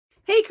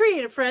Hey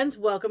creative friends,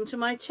 welcome to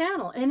my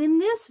channel. And in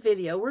this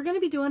video, we're going to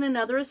be doing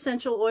another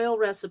essential oil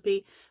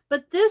recipe,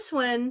 but this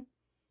one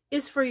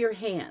is for your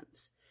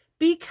hands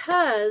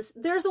because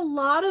there's a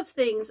lot of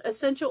things.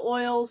 Essential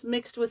oils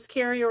mixed with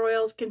carrier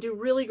oils can do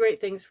really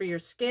great things for your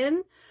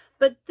skin.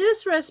 But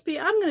this recipe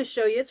I'm going to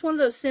show you, it's one of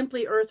those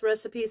Simply Earth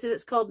recipes, and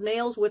it's called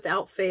Nails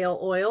Without Fail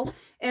Oil.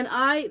 And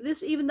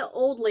even the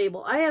old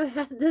label, I have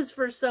had this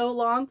for so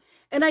long,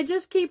 and I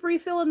just keep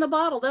refilling the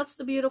bottle. That's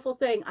the beautiful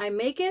thing. I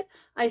make it,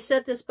 I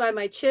set this by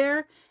my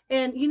chair,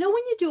 and you know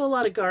when you do a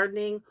lot of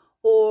gardening,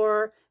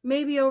 or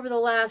maybe over the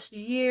last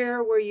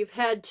year where you've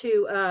had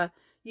to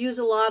use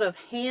a lot of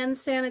hand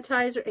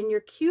sanitizer and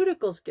your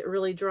cuticles get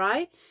really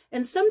dry,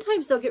 and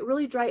sometimes they'll get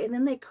really dry and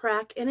then they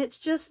crack and it's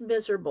just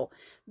miserable.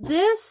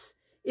 This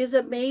is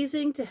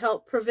amazing to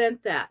help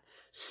prevent that.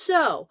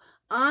 So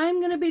I'm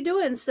going to be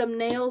doing some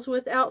Nails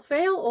Without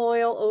Fail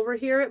oil over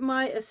here at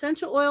my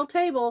essential oil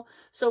table.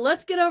 So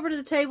let's get over to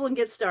the table and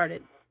get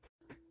started.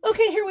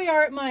 Okay, here we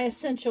are at my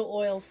essential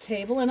oils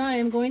table, and I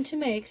am going to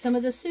make some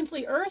of the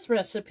Simply Earth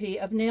recipe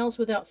of Nails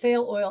Without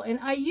Fail oil.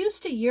 And I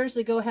used to years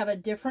ago have a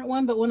different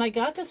one, but when I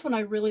got this one, I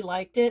really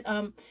liked it.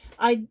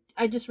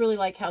 I just really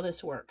like how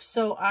this works.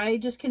 So I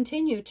just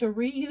continue to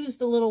reuse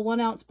the little 1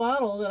 ounce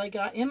bottle that I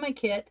got in my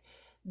kit.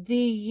 The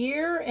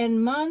year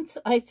and month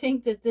I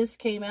think that this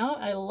came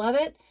out, I love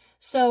it.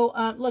 So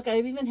look,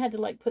 I've even had to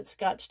like put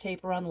Scotch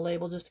tape around the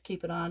label just to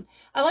keep it on.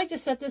 I like to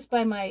set this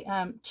by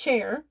my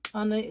chair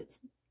on the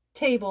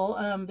table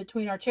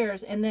between our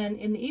chairs, and then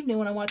in the evening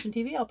when I'm watching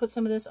TV, I'll put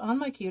some of this on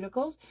my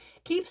cuticles.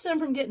 Keeps them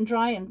from getting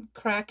dry and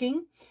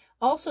cracking.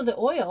 Also the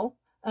oil,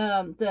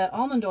 the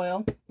almond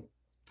oil,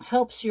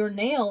 helps your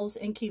nails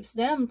and keeps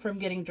them from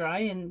getting dry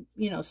and,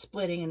 you know,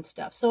 splitting and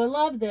stuff. So I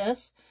love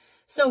this.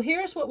 So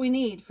here's what we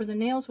need for the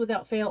Nails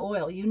Without Fail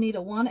oil. You need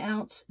a 1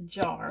 ounce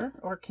jar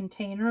or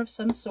container of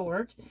some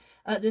sort.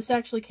 This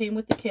actually came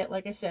with the kit,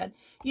 like I said.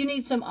 You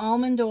need some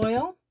almond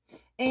oil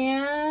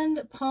and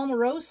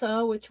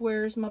Palmarosa, which,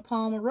 where's my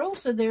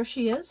Palmarosa? There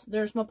she is.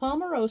 There's my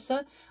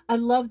Palmarosa. I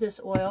love this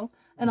oil,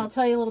 and I'll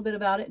tell you a little bit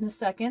about it in a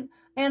second.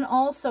 And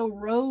also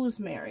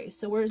rosemary.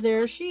 So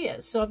there she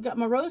is. So I've got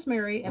my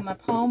rosemary and my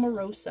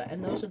Palmarosa,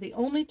 and those are the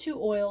only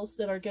 2 oils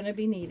that are going to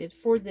be needed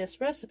for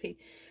this recipe.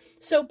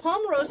 So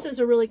Palmarosa is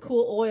a really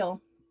cool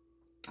oil.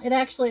 It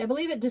actually, I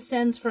believe it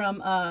descends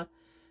from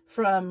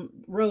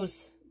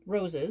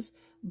roses,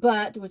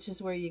 but which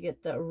is where you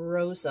get the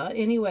rosa.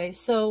 Anyway,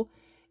 so,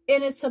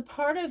 and it's a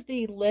part of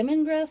the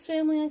lemongrass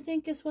family, I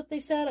think is what they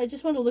said. I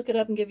just want to look it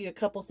up and give you a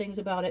couple things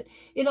about it.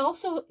 It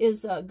also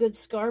is good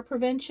scar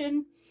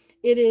prevention.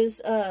 It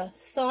is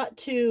thought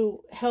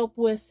to help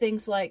with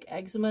things like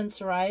eczema and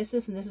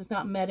psoriasis, and this is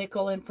not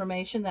medical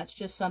information. That's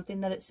just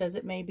something that it says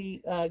it may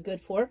be good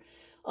for.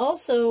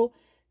 Also,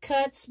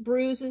 cuts,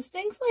 bruises,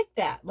 things like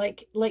that,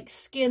 like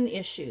skin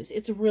issues.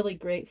 It's really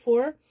great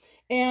for.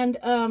 And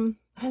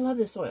I love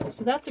this oil.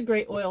 So that's a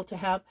great oil to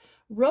have.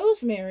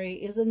 Rosemary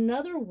is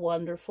another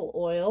wonderful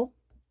oil.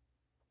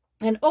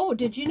 And oh,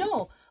 did you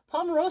know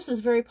Palmarosa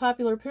is very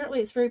popular? Apparently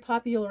it's very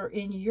popular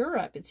in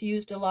Europe. It's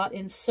used a lot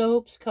in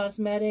soaps,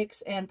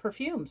 cosmetics, and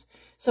perfumes.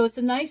 So it's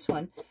a nice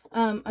one.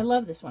 I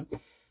love this one.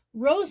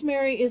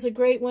 Rosemary is a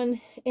great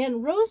one,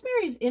 and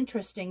rosemary is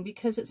interesting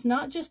because it's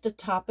not just a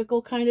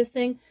topical kind of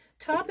thing.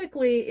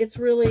 Topically, it's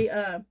really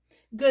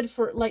good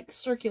for like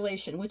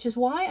circulation, which is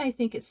why I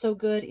think it's so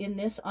good in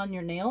this on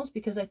your nails,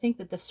 because I think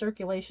that the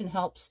circulation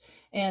helps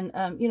and,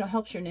 you know,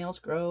 helps your nails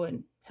grow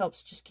and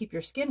helps just keep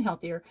your skin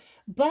healthier.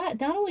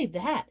 But not only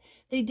that,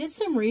 they did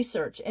some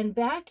research, and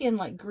back in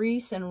like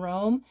Greece and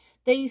Rome,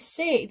 they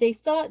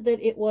thought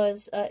that it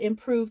was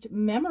improved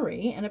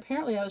memory. And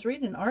apparently I was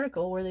reading an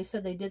article where they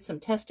said they did some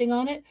testing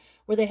on it,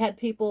 where they had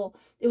people,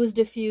 it was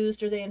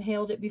diffused or they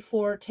inhaled it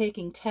before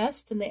taking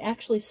tests, and they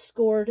actually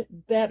scored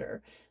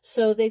better.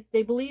 So they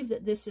believe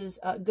that this is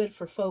good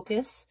for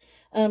focus,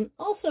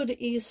 also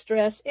to ease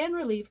stress and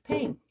relieve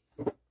pain.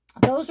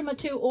 Those are my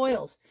 2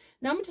 oils.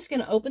 Now I'm just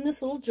going to open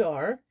this little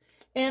jar,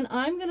 and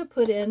I'm going to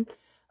put in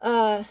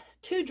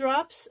 2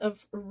 drops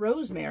of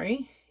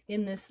rosemary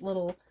in this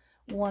little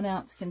 1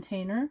 ounce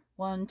container.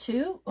 1,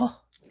 2. Oh,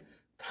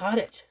 caught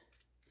it.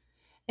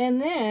 And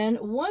then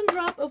 1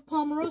 drop of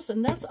Palmarosa,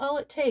 and that's all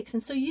it takes.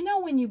 And so, you know,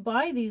 when you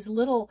buy these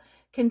little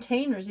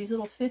containers, these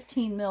little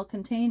 15 ml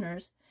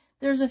containers,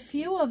 there's a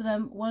few of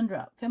them, 1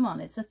 drop. Come on,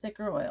 it's a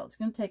thicker oil. It's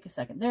going to take a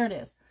second. There it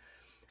is.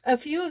 A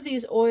few of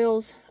these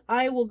oils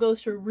I will go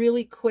through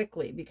really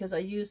quickly because I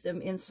use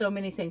them in so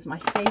many things. My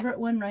favorite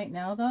one right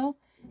now, though,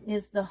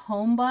 is the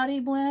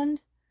Homebody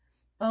blend.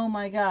 Oh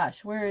my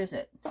gosh, where is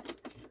it?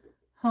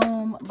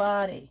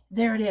 Homebody.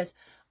 There it is.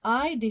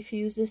 I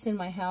diffuse this in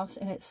my house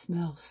and it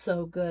smells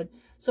so good.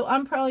 So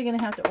I'm probably going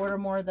to have to order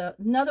more of the.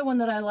 Another one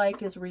that I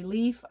like is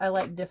Relief. I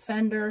like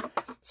Defender.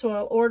 So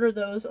I'll order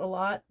those a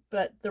lot.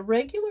 But the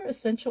regular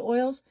essential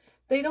oils,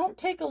 they don't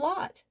take a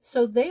lot.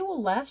 So they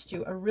will last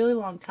you a really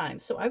long time.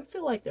 So I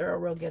feel like they're a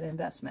real good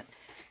investment.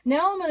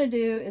 Now all I'm going to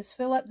do is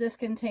fill up this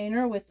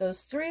container with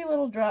those 3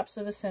 little drops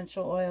of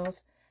essential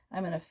oils.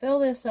 I'm going to fill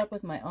this up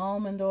with my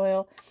almond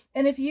oil.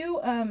 And if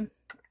you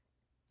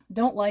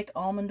don't like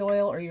almond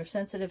oil or you're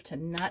sensitive to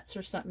nuts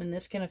or something and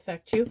this can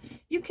affect you,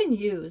 you can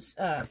use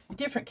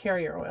different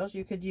carrier oils.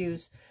 You could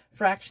use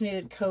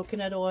fractionated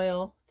coconut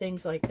oil,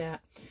 things like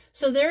that.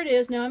 So there it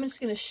is. Now I'm just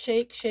going to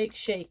shake, shake,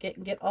 shake it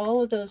and get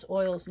all of those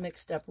oils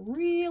mixed up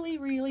really,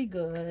 really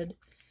good.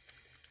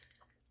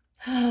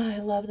 I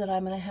love that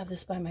I'm going to have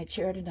this by my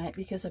chair tonight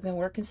because I've been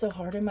working so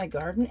hard in my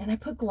garden and I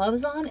put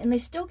gloves on and they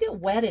still get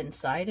wet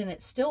inside and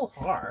it's still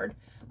hard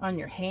on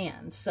your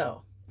hands.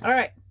 So, all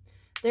right,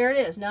 there it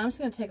is. Now I'm just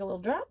going to take a little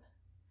drop.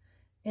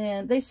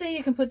 And they say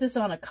you can put this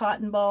on a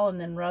cotton ball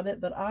and then rub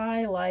it, but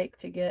I like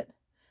to get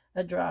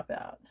a drop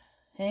out.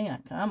 Hang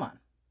on, come on.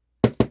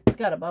 It's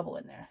got a bubble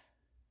in there.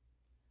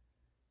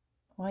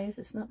 Why is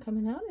this not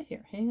coming out of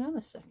here? Hang on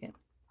a second.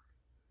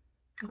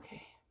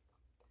 Okay.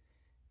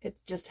 It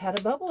just had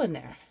a bubble in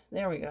there.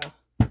 There we go.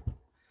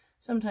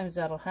 Sometimes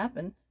that'll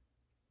happen.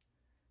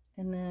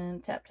 And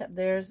then tap, tap.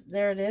 There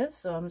it is.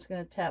 So I'm just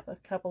going to tap a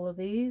couple of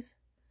these.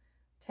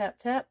 Tap,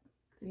 tap.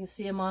 You can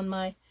see them on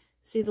my,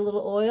 see the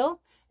little oil.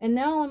 And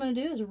now all I'm going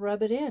to do is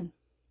rub it in.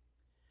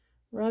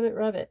 Rub it,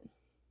 rub it.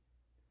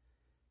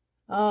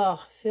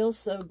 Oh, feels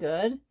so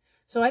good.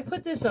 So I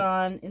put this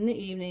on in the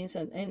evenings.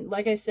 And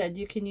like I said,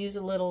 you can use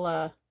a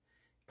little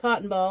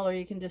cotton ball, or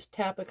you can just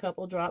tap a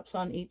couple drops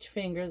on each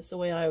finger. That's the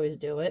way I always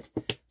do it.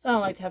 So I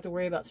don't like to have to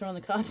worry about throwing the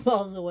cotton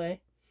balls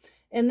away.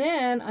 And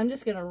then I'm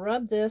just going to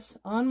rub this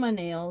on my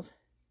nails.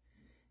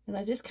 And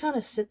I just kind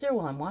of sit there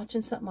while I'm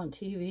watching something on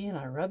TV and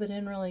I rub it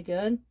in really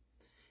good.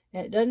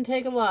 And it doesn't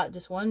take a lot,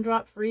 just one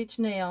drop for each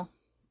nail.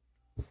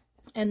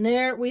 And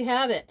there we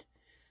have it.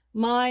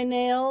 My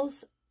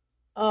nails,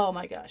 oh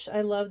my gosh, I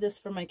love this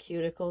for my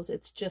cuticles.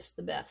 It's just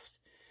the best.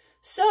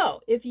 So,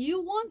 if you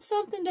want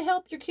something to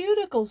help your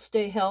cuticles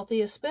stay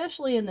healthy,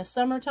 especially in the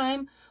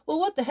summertime, well,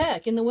 what the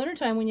heck? In the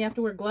wintertime when you have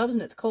to wear gloves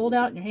and it's cold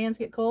out and your hands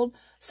get cold,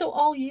 so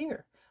all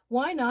year,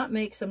 why not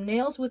make some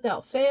Nails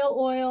Without Fail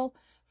oil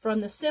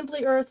from the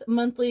Simply Earth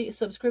monthly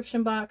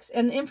subscription box?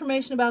 And the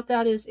information about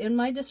that is in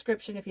my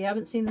description. If you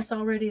haven't seen this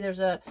already, there's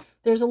a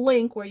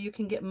link where you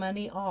can get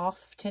money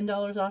off,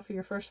 $10 off for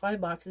your first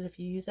 5 boxes if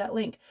you use that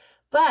link.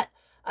 But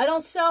I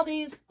don't sell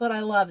these, but I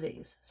love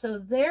these. So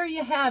there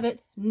you have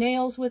it,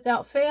 Nails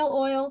Without Fail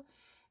oil.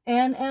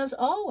 And as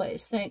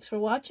always, thanks for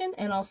watching,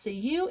 and I'll see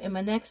you in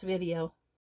my next video.